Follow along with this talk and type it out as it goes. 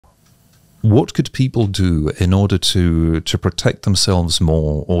what could people do in order to protect themselves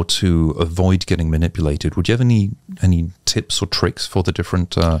more or to avoid getting manipulated? Would you have any tips or tricks for the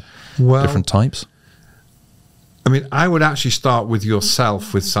different different types? I mean, I would actually start with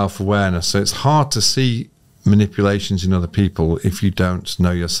yourself, with self-awareness. So it's hard to see manipulations in other people if you don't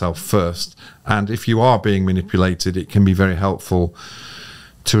know yourself first. And if you are being manipulated, it can be very helpful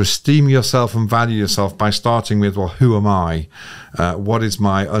to esteem yourself and value yourself by starting with, well, who am I? What is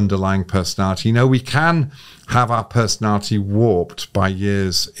my underlying personality? You know, we can have our personality warped by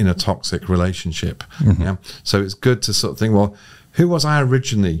years in a toxic relationship. Yeah? So it's good to sort of think, well, who was I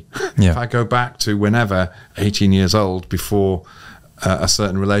originally? If I go back to whenever, 18 years old, before a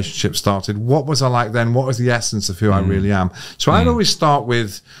certain relationship started, what was I like then? What was the essence of who I really am? So I'd always start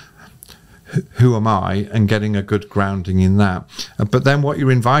with, who am I, and getting a good grounding in that. But then what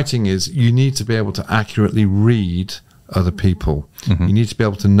you're inviting is, you need to be able to accurately read other people. You need to be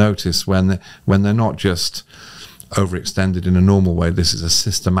able to notice when they're not just overextended in a normal way. This is a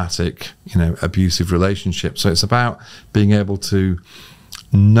systematic, you know, abusive relationship. So it's about being able to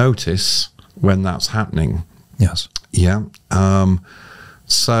notice when that's happening. Yes. Yeah.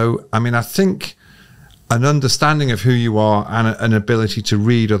 So, I mean, I think an understanding of who you are and an ability to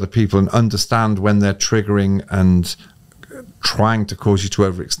read other people and understand when they're triggering and trying to cause you to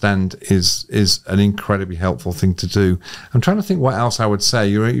overextend is an incredibly helpful thing to do. I'm trying to think what else I would say.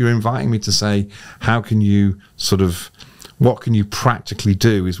 You're inviting me to say, how can you sort of, what can you practically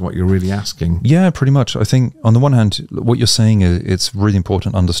do is what you're really asking. Yeah, pretty much. I think on the one hand, what you're saying is it's really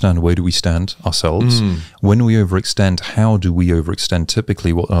important to understand where do we stand ourselves. When we overextend, how do we overextend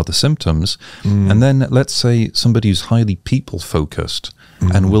typically? What are the symptoms? And then let's say somebody who's highly people focused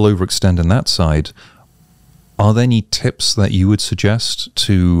and will overextend in that side. Are there any tips that you would suggest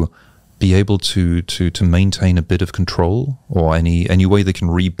to be able to maintain a bit of control, or any way they can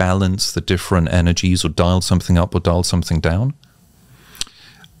rebalance the different energies, or dial something up or dial something down?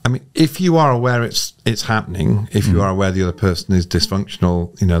 I mean, if you are aware it's happening, if you are aware the other person is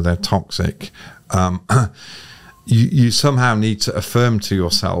dysfunctional, you know, they're toxic, you somehow need to affirm to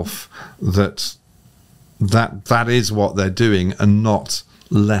yourself that is what they're doing, and not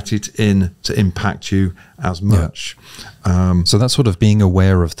let it in to impact you as much. So that's sort of being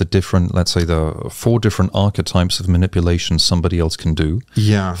aware of the different, let's say the 4 different archetypes of manipulation somebody else can do.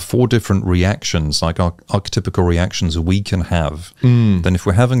 Yeah. 4 different reactions, like archetypical reactions we can have. Then if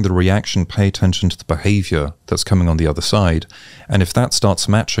we're having the reaction, pay attention to the behavior that's coming on the other side. And if that starts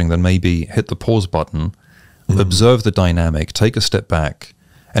matching, then maybe hit the pause button, observe the dynamic, take a step back.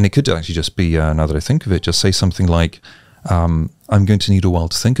 And it could actually just be, now that I think of it, just say something like, I'm going to need a while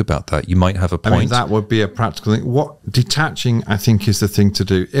to think about that. You might have a point. I mean, that would be a practical thing. Detaching, I think, is the thing to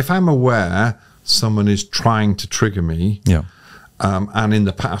do. If I'm aware someone is trying to trigger me, and in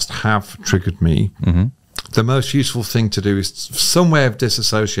the past have triggered me, the most useful thing to do is some way of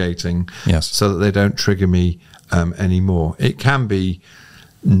disassociating, so that they don't trigger me anymore. It can be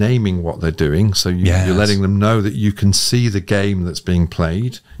naming what they're doing, so you're letting them know that you can see the game that's being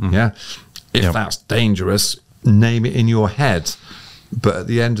played. If that's dangerous, name it in your head. But at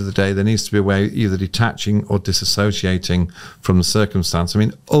the end of the day, there needs to be a way either detaching or disassociating from the circumstance. I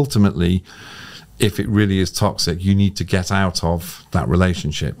mean, ultimately, if it really is toxic, you need to get out of that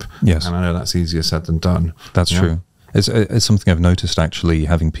relationship. And I know that's easier said than done. That's true. It's something I've noticed, actually,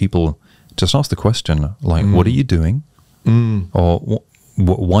 having people just ask the question, like, what are you doing? Or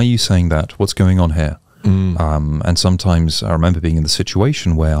why are you saying that? What's going on here? And sometimes I remember being in the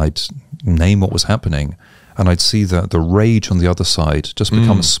situation where I'd name what was happening, and I'd see the rage on the other side just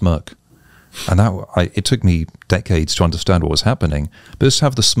become a smirk. And it took me decades to understand what was happening. But just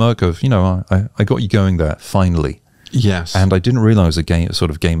have the smirk of, you know, I got you going there, finally. Yes. And I didn't realize a sort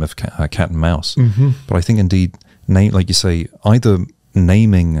of game of cat and mouse. But I think indeed, like you say, either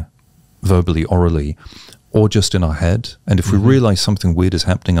naming verbally, orally, or just in our head. And if we realize something weird is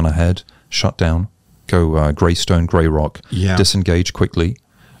happening in our head, shut down, go grey stone, grey rock, disengage quickly,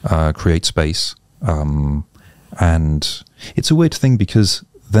 create space. And it's a weird thing, because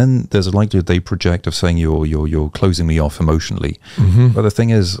then there's a likelihood they project of saying you're closing me off emotionally. But the thing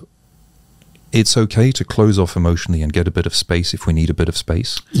is, it's okay to close off emotionally and get a bit of space if we need a bit of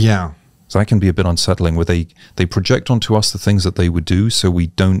space. So that can be a bit unsettling, where they project onto us the things that they would do, so we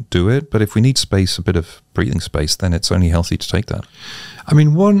don't do it. But if we need space, a bit of breathing space, then it's only healthy to take that. I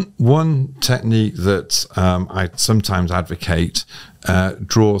mean, one technique that I sometimes advocate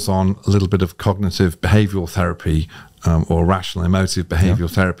draws on a little bit of cognitive behavioral therapy, or rational emotive behavioral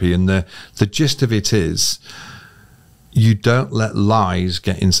therapy. And the gist of it is, you don't let lies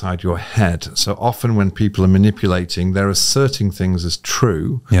get inside your head. So often when people are manipulating, they're asserting things as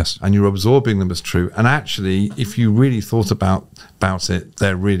true, Yes. and you're absorbing them as true. And actually, if you really thought about it,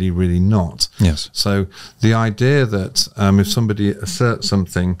 they're really, really not. Yes. So the idea that if somebody asserts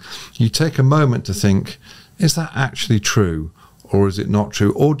something, you take a moment to think, is that actually true, or is it not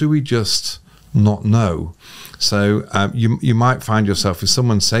true, or do we just not know? So you might find yourself, if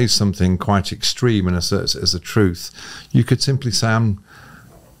someone says something quite extreme and asserts it as a truth, you could simply say,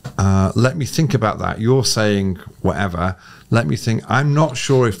 let me think about that. You're saying whatever. Let me think. I'm not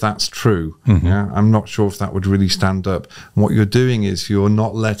sure if that's true. Yeah, I'm not sure if that would really stand up. And what you're doing is you're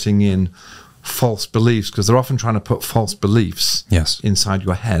not letting in false beliefs, because they're often trying to put false beliefs inside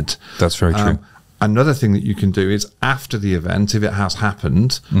your head. That's very true. Another thing that you can do is, after the event, if it has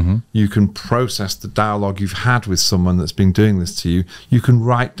happened, you can process the dialogue you've had with someone that's been doing this to you. You can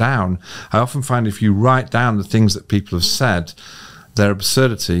write down. I often find if you write down the things that people have said, their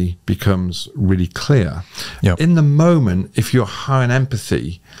absurdity becomes really clear. Yep. In the moment, if you're high in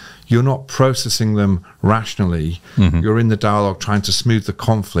empathy, you're not processing them rationally. You're in the dialogue trying to smooth the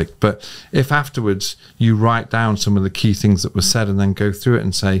conflict. But if afterwards you write down some of the key things that were said and then go through it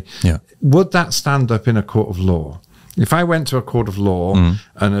and say, would that stand up in a court of law? If I went to a court of law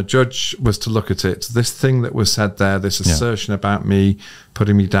and a judge was to look at it, this thing that was said there, this assertion about me,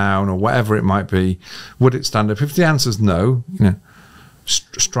 putting me down, or whatever it might be, would it stand up? If the answer is no,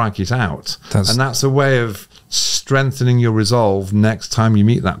 strike it out. And that's a way of strengthening your resolve next time you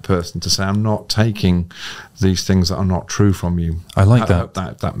meet that person, to say, I'm not taking these things that are not true from you. I like that.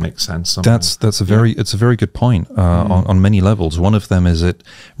 Hope that makes sense. That's a very it's a very good point on many levels. One of them is it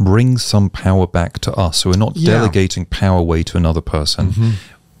brings some power back to us, so we're not delegating power away to another person.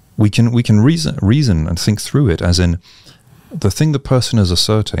 We can reason and think through it, as in, the thing the person is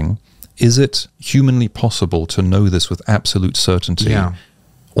asserting, is it humanly possible to know this with absolute certainty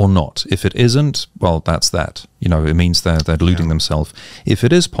or not? If it isn't, well, that's that. It means they're deluding themselves. If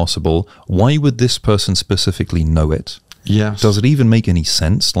it is possible, why would this person specifically know it? Yes. Does it even make any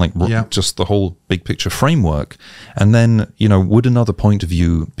sense? Like just the whole big picture framework. And then, would another point of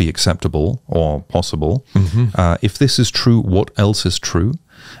view be acceptable or possible? If this is true, what else is true?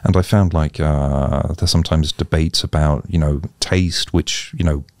 And I found there's sometimes debates about, taste, which,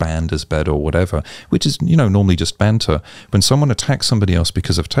 band is better or whatever, which is, normally just banter. When someone attacks somebody else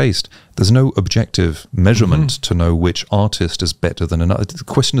because of taste, there's no objective measurement to know which artist is better than another. The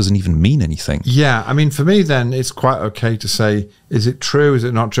question doesn't even mean anything. Yeah. I mean, for me, then, it's quite okay to say, is it true? Is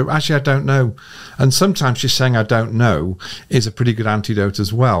it not true? Actually, I don't know. And sometimes just saying I don't know is a pretty good antidote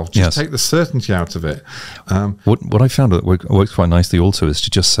as well. Just take the certainty out of it. What I found that works quite nicely also is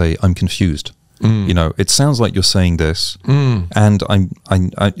to just say, I'm confused. It sounds like you're saying this, and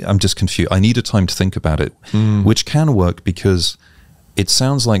I'm just confused. I need a time to think about it, which can work, because it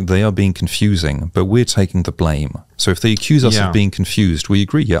sounds like they are being confusing, but we're taking the blame. So if they accuse us of being confused, we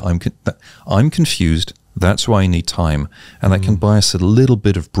agree, I'm confused, that's why I need time. And that can buy us a little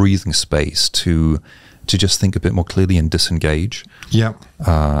bit of breathing space to just think a bit more clearly and disengage. And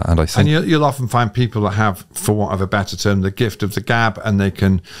I think, and you'll often find people that have, for want of a better term, the gift of the gab, and they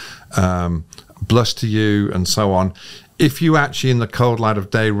can bluster you and so on. If you actually, in the cold light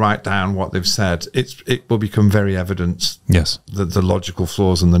of day, write down what they've said, it will become very evident. The logical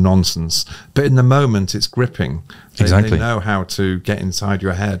flaws and the nonsense. But in the moment, it's gripping. They know how to get inside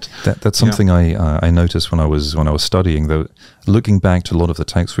your head. That's something I noticed when I was studying. Though, looking back to a lot of the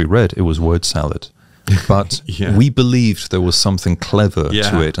texts we read, it was word salad. But we believed there was something clever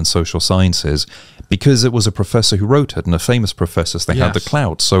to it in social sciences, because it was a professor who wrote it, and a famous professor, they had the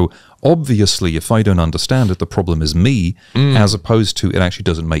clout. So obviously, if I don't understand it, the problem is me, as opposed to it actually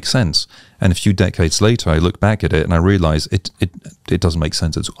doesn't make sense. And a few decades later, I look back at it and I realize it doesn't make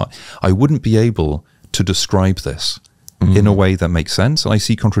sense. I wouldn't be able to describe this in a way that makes sense. And I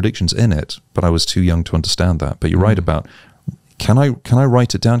see contradictions in it, but I was too young to understand that. But you're right about, can I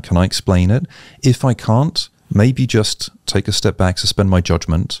write it down? Can I explain it? If I can't, maybe just take a step back, suspend my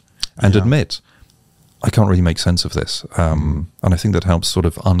judgment, and admit, I can't really make sense of this. And I think that helps sort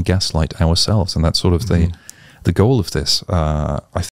of ungaslight ourselves, and that's sort of the goal of this. I